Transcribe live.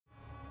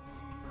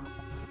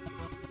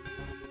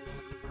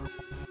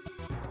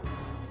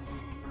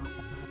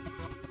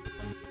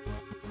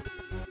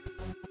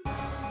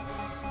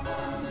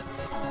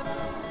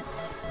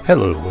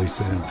Hello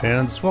Wasteland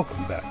fans,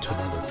 welcome back to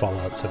another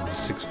Fallout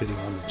 76 video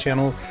on the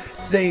channel.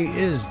 Today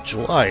is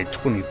July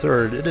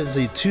 23rd, it is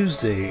a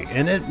Tuesday,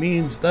 and it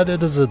means that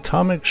it is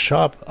Atomic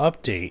Shop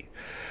update.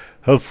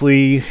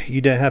 Hopefully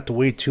you didn't have to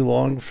wait too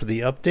long for the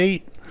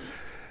update,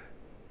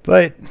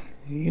 but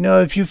you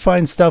know, if you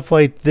find stuff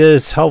like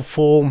this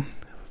helpful,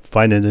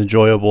 find it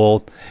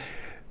enjoyable,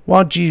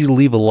 why don't you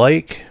leave a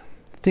like,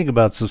 think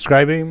about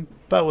subscribing,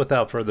 but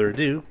without further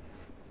ado,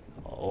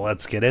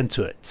 let's get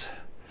into it.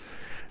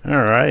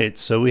 Alright,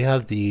 so we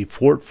have the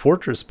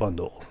Fortress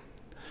bundle.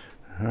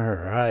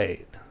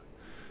 Alright.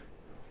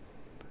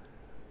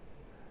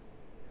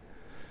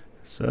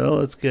 So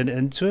let's get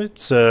into it.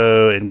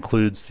 So it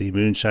includes the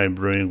Moonshine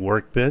Brewing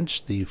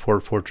Workbench, the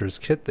Fort Fortress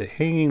Kit, the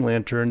Hanging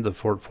Lantern, the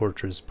Fort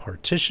Fortress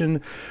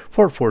Partition,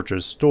 Fort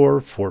Fortress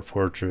Store, Fort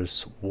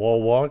Fortress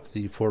Wall Walk,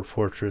 the Fort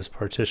Fortress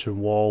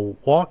Partition Wall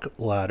Walk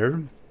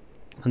Ladder,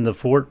 and the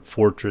Fort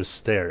Fortress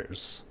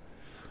Stairs.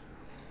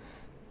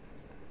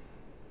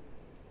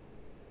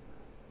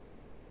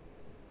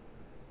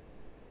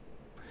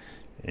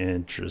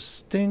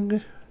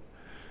 Interesting.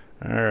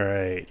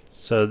 Alright,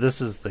 so this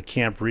is the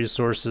Camp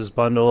Resources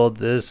bundle.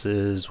 This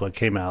is what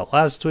came out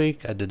last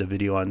week. I did a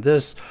video on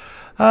this.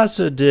 I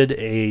also did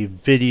a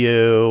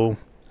video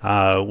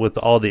with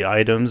all the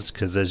items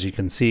because, as you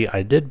can see,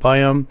 I did buy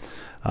them.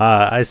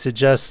 I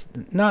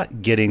suggest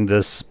not getting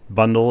this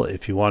bundle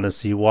if you want to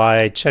see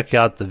why. Check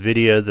out the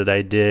video that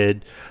I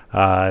did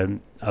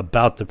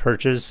about the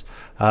purchase.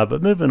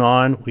 But moving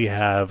on, we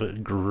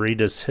have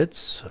Greatest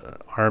Hits,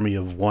 Army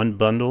of One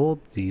bundle,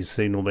 the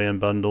Signalman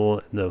bundle,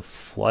 and the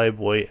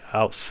Flyboy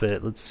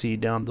outfit. Let's see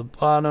down the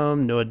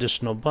bottom, no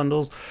additional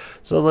bundles.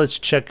 So let's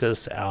check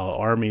this out.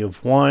 Army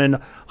of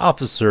One,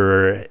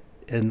 Officer,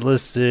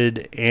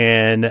 Enlisted,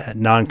 and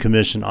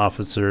non-commissioned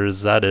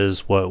officers. That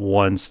is what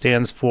one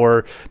stands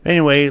for.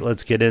 Anyway,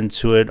 let's get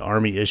into it.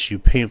 Army issue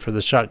paint for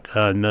the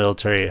shotgun,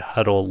 military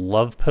huddle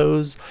love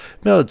pose,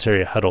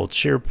 military huddle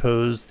cheer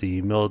pose,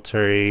 the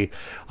military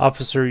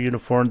officer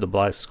uniform, the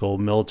black skull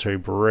military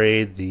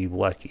beret, the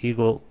black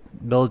eagle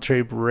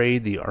military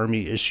beret, the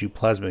army issue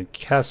plasma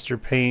caster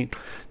paint,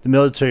 the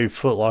military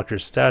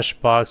footlocker stash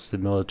box, the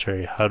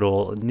military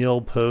huddle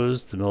kneel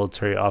pose, the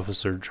military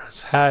officer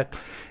dress hat,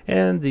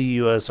 and the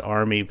U.S.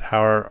 Army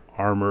power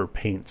armor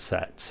paint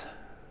set.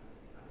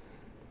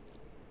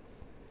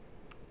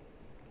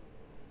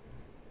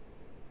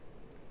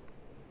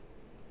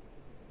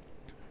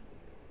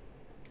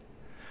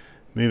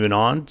 Moving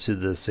on to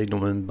the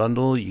Signalman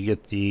bundle, you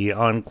get the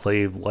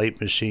Enclave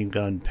light machine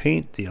gun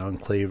paint, the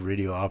Enclave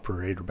radio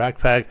operator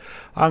backpack,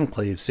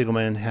 Enclave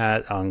Signalman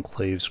hat,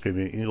 Enclave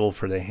Screaming Eagle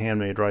for the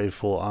handmade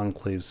rifle,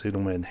 Enclave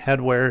Signalman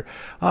headwear,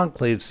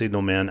 Enclave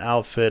Signalman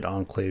outfit,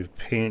 Enclave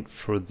paint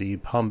for the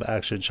pump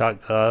action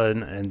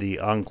shotgun, and the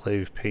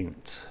Enclave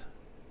paint.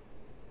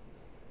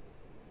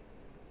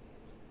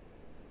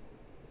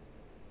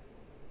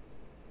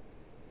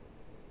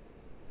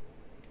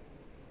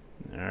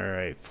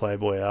 Alright,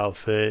 Flyboy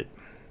outfit.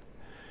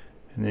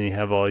 And then you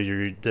have all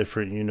your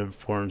different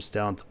uniforms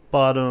down at the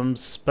bottom.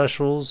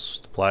 Specials,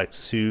 the black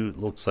suit,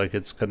 looks like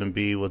it's going to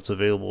be what's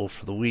available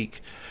for the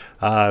week.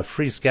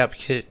 Free scrap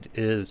kit's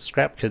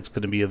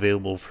going to be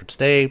available for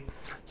today.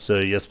 So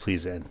yes,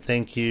 please and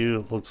thank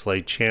you. Looks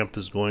like Champ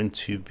is going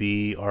to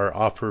be our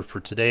offer for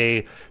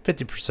today.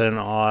 50%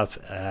 off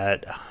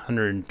at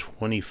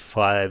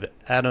 125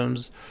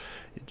 atoms.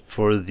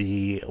 For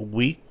the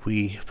week,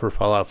 for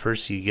Fallout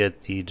First, you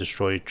get the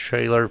Destroyed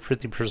Trailer,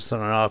 50%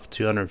 off,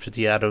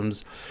 250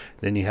 atoms.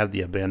 Then you have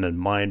the Abandoned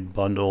Mine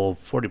bundle,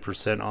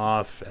 40%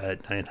 off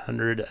at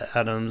 900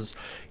 atoms.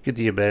 You get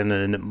the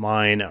Abandoned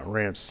Mine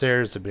ramp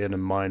stairs,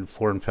 Abandoned Mine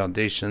floor and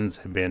foundations,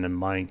 Abandoned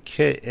Mine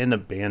kit, and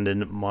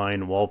Abandoned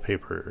Mine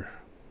wallpaper.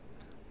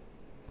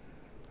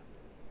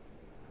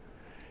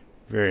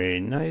 Very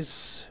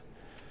nice.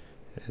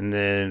 And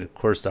then, of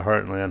course, the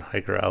Heartland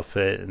hiker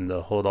outfit and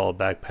the Hold All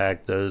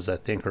backpack. Those, I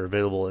think, are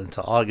available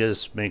into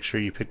August. Make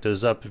sure you pick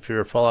those up if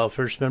you're a Fallout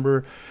First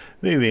member.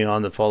 Moving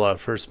on the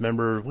Fallout First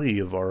member, we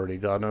have already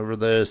gone over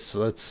this.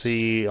 Let's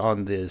see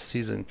on the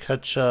season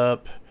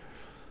catch-up.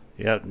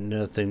 Yep,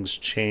 nothing's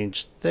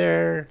changed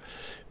there.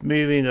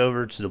 Moving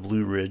over to the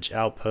Blue Ridge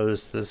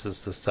Outpost. This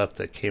is the stuff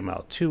that came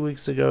out 2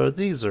 weeks ago.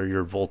 These are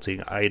your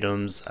vaulting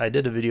items. I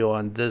did a video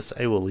on this.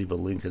 I will leave a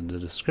link in the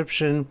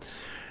description.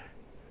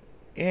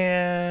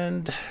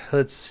 And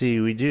let's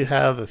see, we do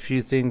have a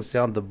few things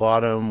down the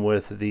bottom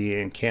with the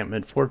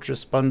Encampment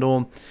Fortress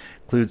bundle.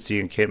 Includes the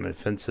encampment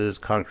fences,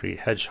 concrete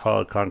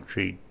hedgehog,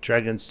 concrete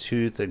dragon's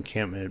tooth,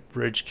 encampment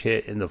bridge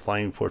kit, and the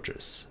flying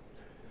fortress.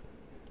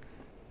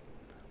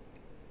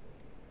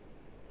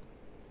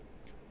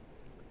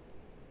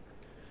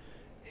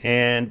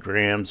 And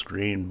Graham's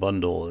Green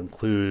bundle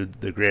include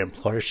the Graham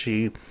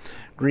plushie,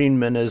 Green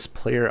Menace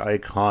player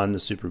icon, the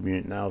Super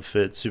Mutant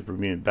outfit, Super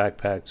Mutant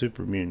backpack,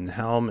 Super Mutant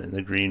helm, and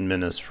the Green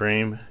Menace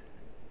frame.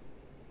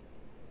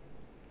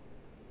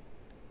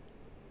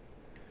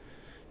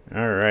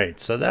 Alright,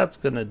 so that's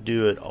going to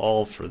do it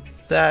all for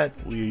that.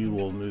 We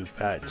will move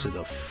back to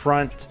the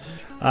front.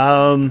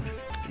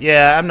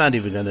 yeah, I'm not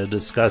even going to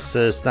discuss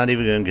this, not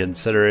even going to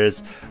consider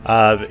it.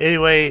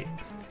 Anyway,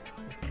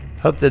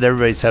 hope that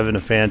everybody's having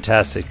a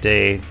fantastic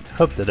day.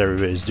 Hope that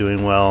everybody's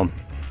doing well.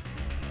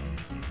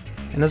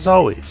 And as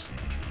always,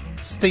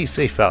 stay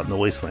safe out in the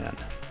wasteland.